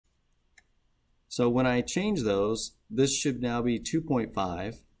So when I change those, this should now be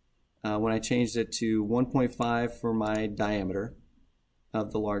 2.5. When I changed it to 1.5 for my diameter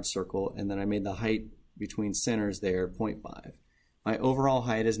of the large circle, and then I made the height between centers there 0.5. My overall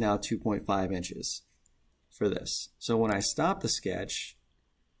height is now 2.5 inches for this. So when I stop the sketch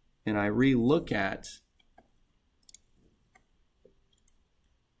and I re-look at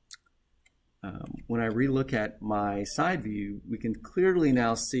my side view, we can clearly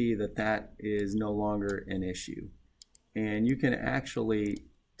now see that that is no longer an issue. And you can actually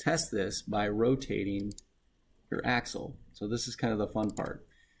test this by rotating your axle. So this is kind of the fun part.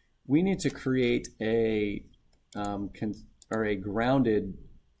 We need to create a grounded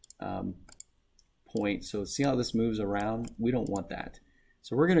point. So see how this moves around? We don't want that.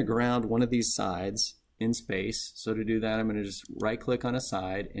 So we're going to ground one of these sides in space. So to do that, I'm going to just right click on a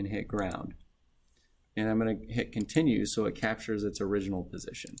side and hit ground. And I'm going to hit continue so it captures its original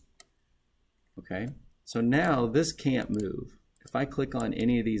position. Okay, so now this can't move. If I click on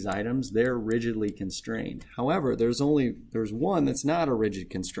any of these items, they're rigidly constrained. However, there's one that's not a rigid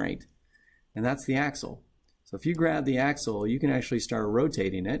constraint, and that's the axle. So if you grab the axle, you can actually start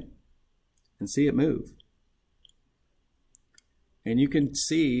rotating it and see it move. And you can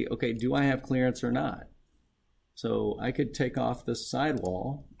see, okay, do I have clearance or not? So I could take off this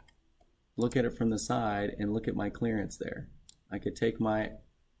sidewall, look at it from the side, and look at my clearance there. I could take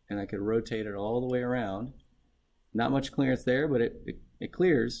and I could rotate it all the way around. Not much clearance there, but it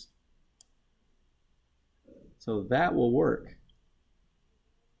clears. So that will work.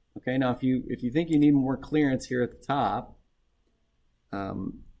 Okay, now if you think you need more clearance here at the top,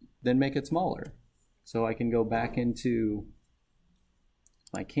 then make it smaller. So I can go back into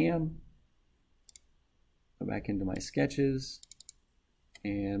my cam, go back into my sketches,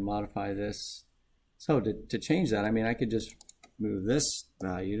 and modify this. So to change that, I mean, I could just move this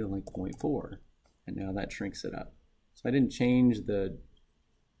value to like 0.4, and now that shrinks it up. So I didn't change the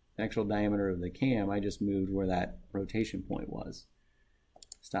actual diameter of the cam, I just moved where that rotation point was.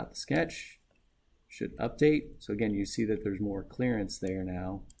 Stop the sketch, should update. So again, you see that there's more clearance there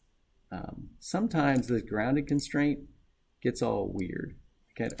now. Sometimes this grounded constraint gets all weird.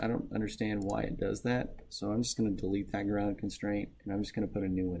 Okay, I don't understand why it does that. So I'm just going to delete that ground constraint, and I'm just going to put a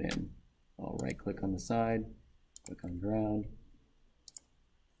new one in. I'll right click on the side, click on ground,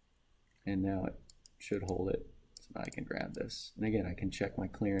 and now it should hold it. So now I can grab this. And again, I can check my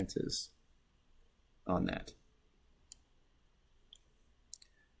clearances on that.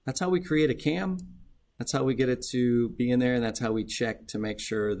 That's how we create a cam. That's how we get it to be in there, and that's how we check to make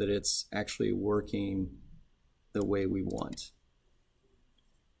sure that it's actually working the way we want.